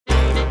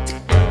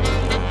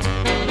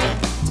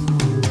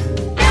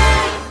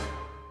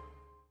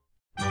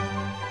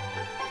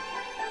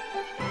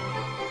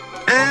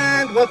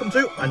welcome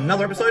to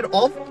another episode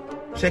of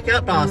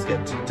Checkout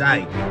Basket.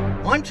 Today,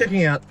 I'm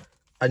checking out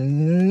a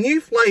new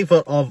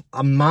flavour of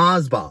a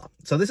Mars bar.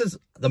 So this is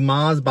the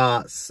Mars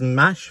bar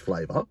Smash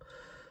flavour.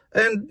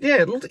 And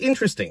yeah, it looks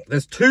interesting.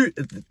 There's two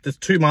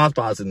Mars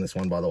bars in this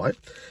one, by the way.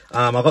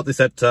 I got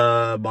this at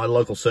my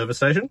local service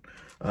station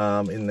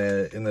in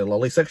their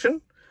lolly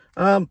section.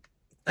 And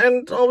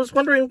I was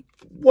wondering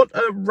what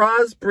a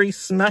raspberry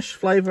Smash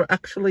flavour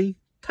actually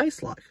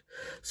tastes like.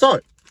 So,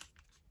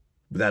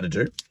 without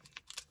ado,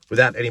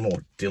 without any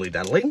more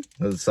dilly-daddling,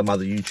 as some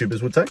other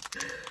YouTubers would say,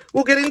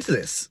 we'll get into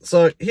this.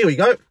 So, here we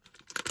go.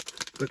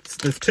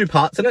 There's two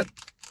parts in it,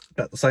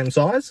 about the same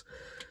size.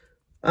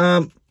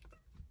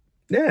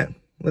 Yeah,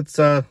 let's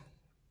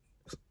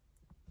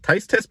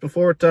taste test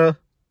before it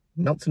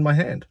melts in my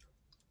hand.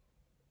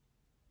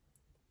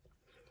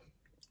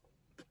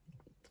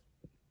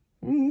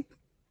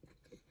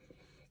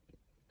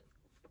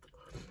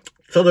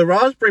 So the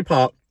raspberry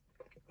part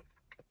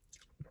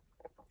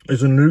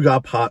is a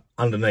nougat part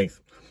underneath.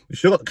 You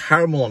still got the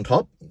caramel on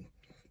top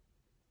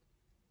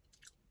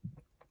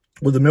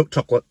with the milk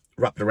chocolate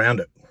wrapped around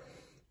it.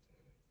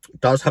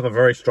 It does have a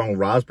very strong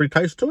raspberry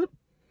taste to it,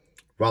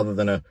 rather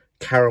than a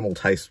caramel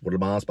taste what a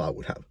Mars bar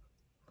would have.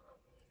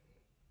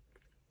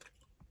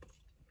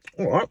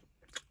 All right.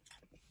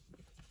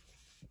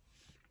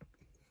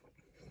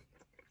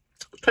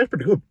 It tastes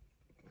pretty good.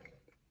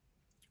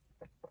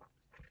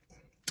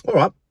 All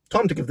right,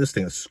 time to give this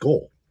thing a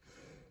score.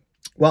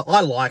 Well,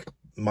 I like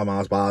my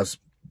Mars bars.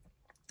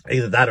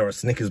 Either that or a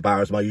Snickers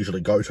bar is my usually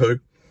go-to.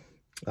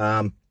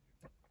 So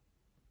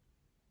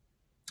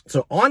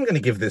I'm going to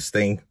give this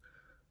thing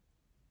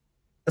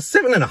a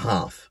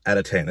 7.5 out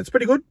of 10. It's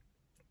pretty good.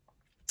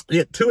 You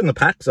get 2 in the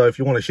pack, so if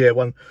you want to share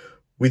one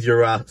with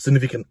your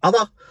significant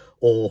other,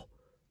 or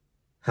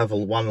have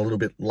one a little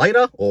bit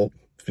later, or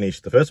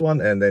finish the first one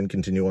and then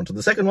continue on to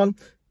the second one,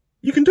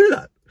 you can do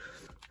that.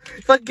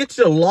 If I can get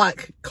you to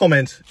like,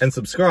 comment, and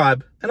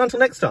subscribe, and until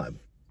next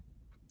time,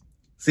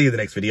 see you in the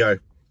next video.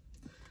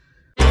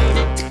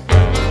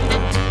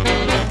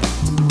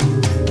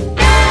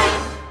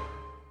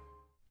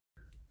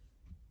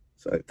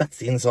 So that's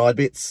the inside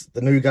bits.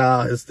 The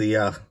nougat is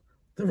the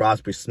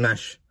raspberry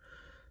Smash,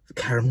 the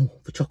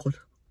caramel, the chocolate.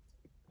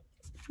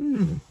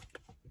 Good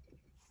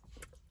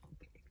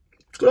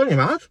on you,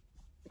 Marge.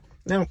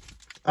 Now,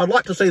 I'd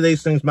like to see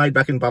these things made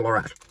back in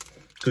Ballarat,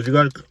 because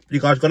you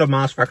guys got a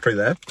Mars factory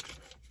there.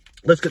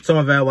 Let's get some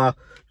of our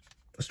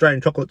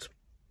Australian chocolates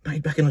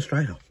made back in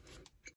Australia.